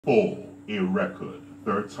For a record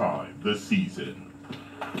third time this season,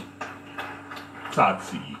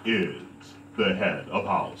 Tsatsii is the head of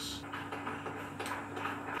house.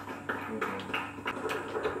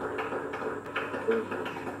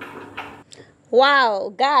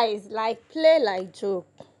 Wow, guys, like play like joke.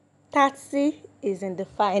 Tsatsii is in the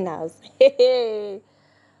finals. Hey,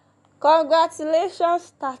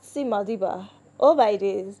 congratulations, Tsatsii Madiba. Oh my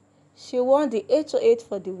days, she won the HO8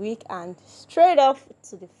 for the week and straight off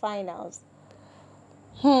to the finals.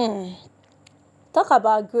 Talk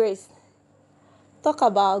about grace. Talk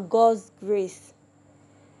about God's grace.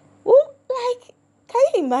 Ooh, like, can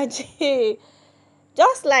you imagine?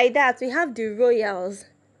 Just like that, we have the royals,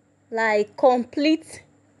 like complete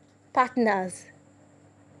partners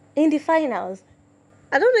in the finals.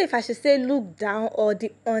 I don't know if I should say look down or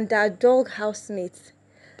the underdog housemates.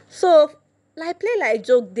 So, like play like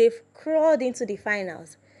joke, they've crawled into the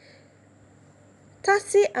finals.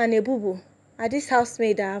 Tsatsii and Ebubu are these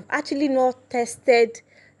housemates that have actually not tested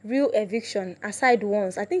real eviction aside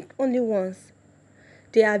once. I think only once.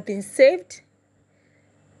 They have been saved.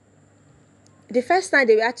 The first time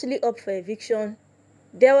they were actually up for eviction,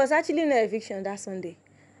 there was actually no eviction that Sunday.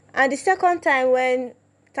 And the second time when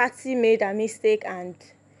Tsatsii made a mistake and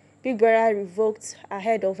Big Brother revoked her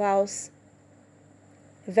head of house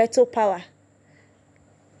veto power,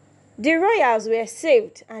 the royals were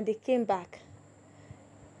saved and they came back.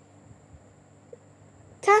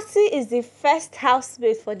 Tsatsii is the first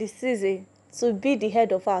housemate for the season to be the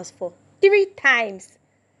head of house for 3 times.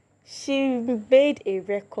 She made a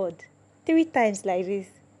record 3 times like this.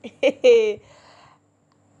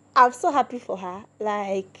 I'm so happy for her.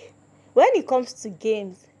 Like, when it comes to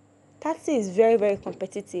games, Tsatsii is very, very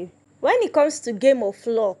competitive. When it comes to game of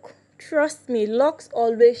luck, trust me, lucks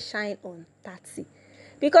always shine on Tsatsii.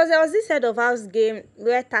 Because there was this head of house game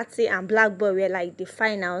where Tsatsii and Black Boy were like the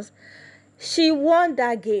finals. She won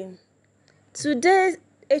that game. Today's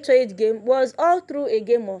HOH game was all through a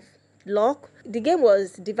game of luck. The game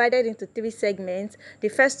was divided into 3 segments. The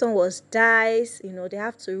first one was dice. They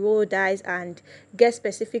have to roll dice and get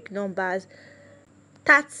specific numbers.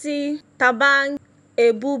 Tsatsii, Thabang,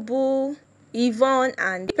 Ebubu, Yvonne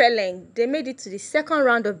and Ipeleng, they made it to the second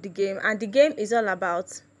round of the game, and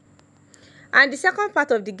the second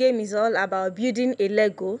part of the game is all about building a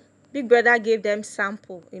Lego. Big Brother gave them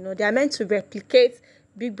sample. They are meant to replicate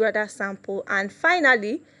Big Brother sample. And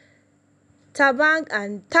finally, Thabang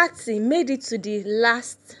and Tsatsii made it to the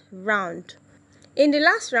last round. In the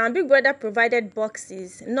last round, Big Brother provided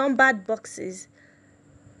boxes, numbered boxes,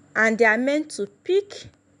 and they are meant to pick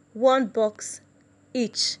one box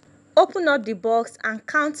each. Open up the box and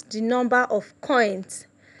count the number of coins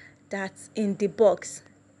that's in the box.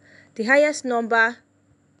 The highest number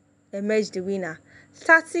emerged the winner.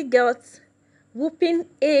 Tsatsii got whooping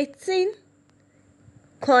 18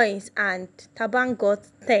 coins and Thabang got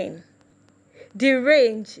 10.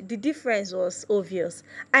 The difference was obvious.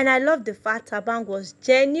 And I love the fact Thabang was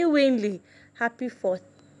genuinely happy for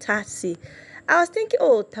Tsatsii. I was thinking,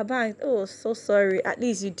 oh, Thabang, oh, so sorry. At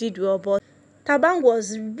least you did well. But Thabang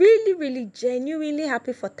was really, really genuinely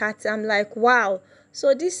happy for Tsatsii. I'm like, wow.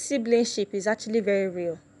 So this siblingship is actually very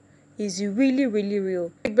real. It's really, really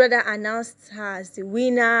real. Big Brother announced her as the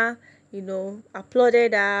winner,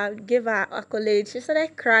 applauded her, gave her accolades. She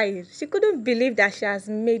started crying. She couldn't believe that she has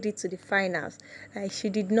made it to the finals. Like, she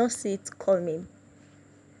did not see it coming.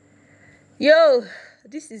 Yo,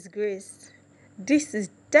 this is grace. This is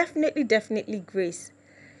definitely grace.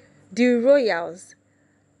 The royals,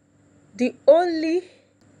 the only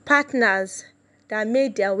partners that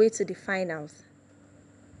made their way to the finals.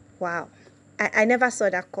 Wow. I never saw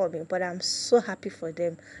that coming, but I'm so happy for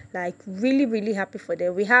them. Like, really, really happy for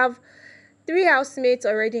them. We have 3 housemates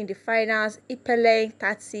already in the finals: Ipeleng,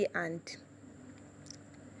 Tsatsii, and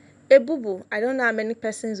Ebubu. I don't know how many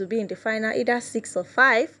persons will be in the final, either 6 or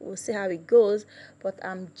 5. We'll see how it goes. But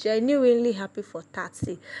I'm genuinely happy for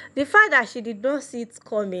Tsatsii. The fact that she did not see it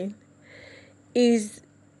coming is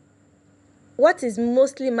what is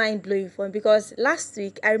mostly mind-blowing for me, because last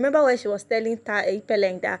week I remember when she was telling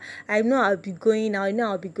Ipeleng that I know I'll be going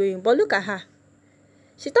now, but look at her.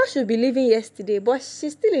 She thought she'd be leaving yesterday, but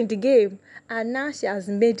she's still in the game, and now she has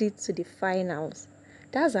made it to the finals.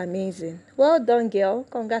 That's amazing. Well done, girl.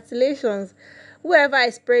 Congratulations. Whoever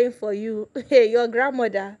is praying for you, hey, your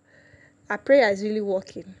grandmother, her prayer is really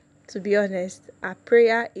working. To be honest, her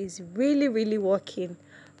prayer is really, really working.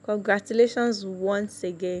 Congratulations once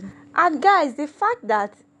again. And guys, the fact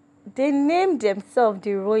that they named themselves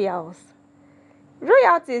the royals,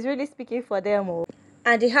 royalty is really speaking for them.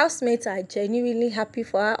 And the housemates are genuinely happy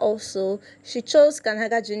for her also. She chose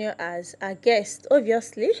Kanaga Jr. as a guest,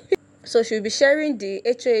 obviously. So she'll be sharing the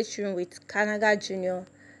HOH room with Kanaga Jr.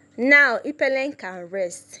 Now, Ipeleng can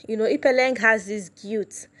rest. Ipeleng has this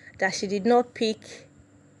guilt that she did not pick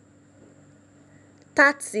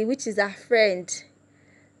Tsatsii, which is her friend,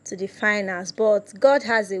 to the finals. But God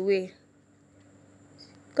has a way.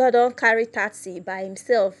 God don't carry Tsatsii by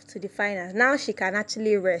himself to the finals. Now she can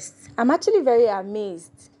actually rest. I'm actually very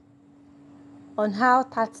amazed on how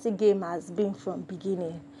Tsatsii game has been from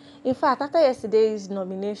beginning. In fact, after yesterday's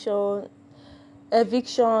nomination,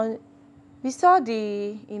 eviction, we saw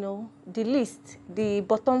the list, the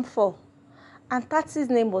bottom 4, and Tsatsii's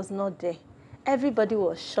name was not there. Everybody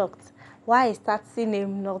was shocked. Why is Tsatsii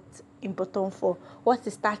name not in bottom 4? What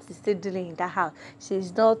is Tsatsii still doing in that house?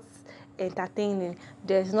 She's not entertaining.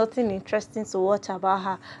 There's nothing interesting to watch about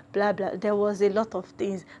her. Blah blah. There was a lot of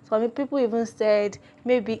things. Some people even said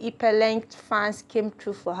maybe Ipeleng fans came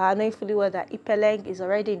through for her, knowing fully well that Ipeleng is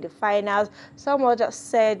already in the finals. Some others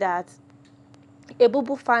said that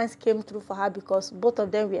Ebubu fans came through for her because both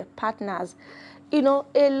of them were partners. A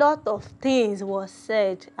lot of things was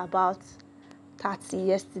said about Tsatsii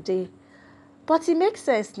yesterday. But it makes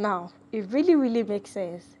sense now. It really, really makes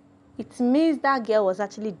sense. It means that girl was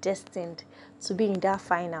actually destined to be in that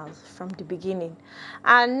finals from the beginning.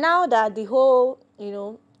 And now that the whole,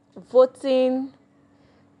 voting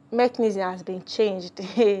mechanism has been changed,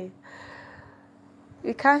 you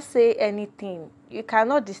can't say anything. You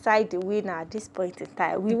cannot decide the winner at this point in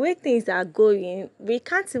time. The way things are going, we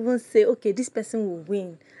can't even say, okay, this person will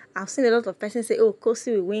win. I've seen a lot of persons say, oh,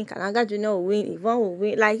 Kosi will win, Kanaga Junior will win, Yvonne will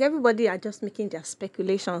win. Like, everybody are just making their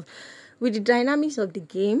speculations. With the dynamics of the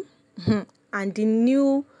game and the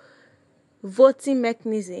new voting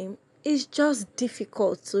mechanism, it's just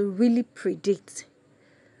difficult to really predict.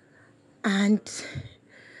 And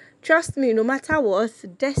trust me, no matter what,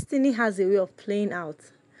 destiny has a way of playing out.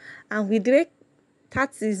 And with the way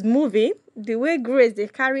Tsatsii is moving, the way Grace, they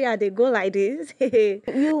carry her, they go like this.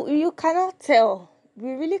 you cannot tell.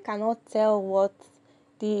 We really cannot tell what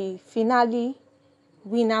the finale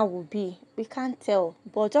winner will be. We can't tell.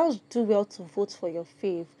 But just do well to vote for your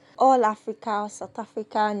fave. All Africa, South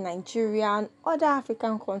Africa, Nigeria, other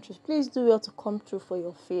African countries, please do well to come through for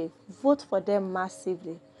your fave. Vote for them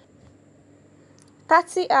massively.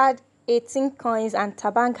 Tsatsii had 18 coins and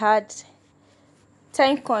Thabang had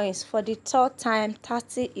 10 coins. For the third time,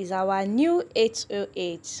 Tsatsii is our new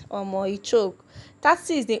HOH. Omo, he choke.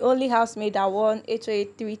 Tsatsii is the only housemate that won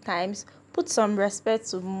HOH 3 times. Put some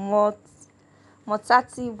respect to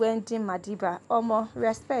Tsatsii, Wendy, Madiba. Omo,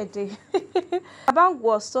 respect dey. Thabang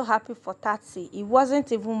was so happy for Tsatsii. He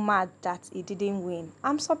wasn't even mad that he didn't win.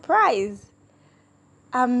 I'm surprised.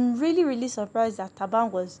 I'm really, really surprised that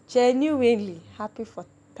Thabang was genuinely happy for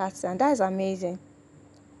Tsatsii, and that is amazing.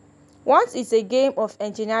 Once it's a game of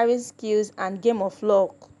engineering skills and game of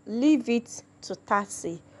luck, leave it to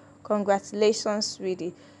Tsatsii. Congratulations,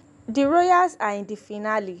 sweetie. The Royals are in the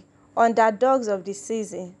finale, underdogs of the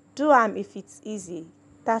season. Do am if it's easy.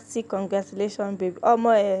 Tsatsii, congratulations, baby.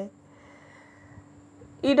 Omo,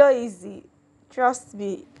 easy. Trust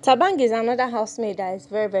me. Thabang is another housemate that is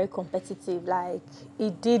very, very competitive. Like, he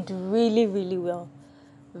did really, really well.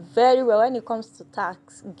 Very well when it comes to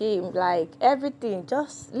tax game, like everything,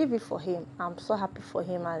 just leave it for him. I'm so happy for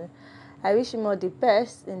him, and I wish him all the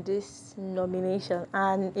best in this nomination.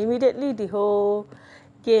 And immediately the whole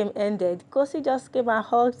game ended, Kosi just came and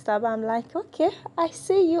hugged Thabang. I'm like, okay, I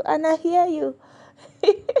see you and I hear you.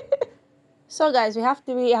 So guys, we have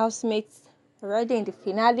 3 housemates already in the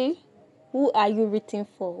finale. Who are you rooting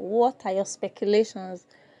for? What are your speculations?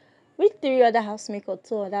 Which 3 other housemates or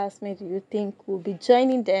 2 other housemates do you think will be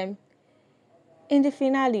joining them in the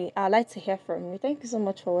finale? I'd like to hear from you. Thank you so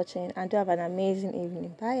much for watching, and do have an amazing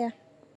evening. Bye.